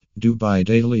Dubai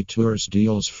Daily Tours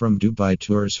deals from Dubai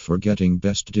Tours for getting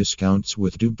best discounts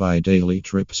with Dubai Daily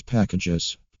Trips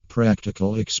packages.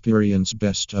 Practical experience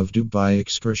best of Dubai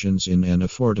excursions in an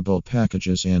affordable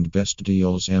packages and best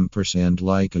deals &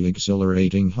 like a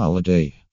exhilarating holiday.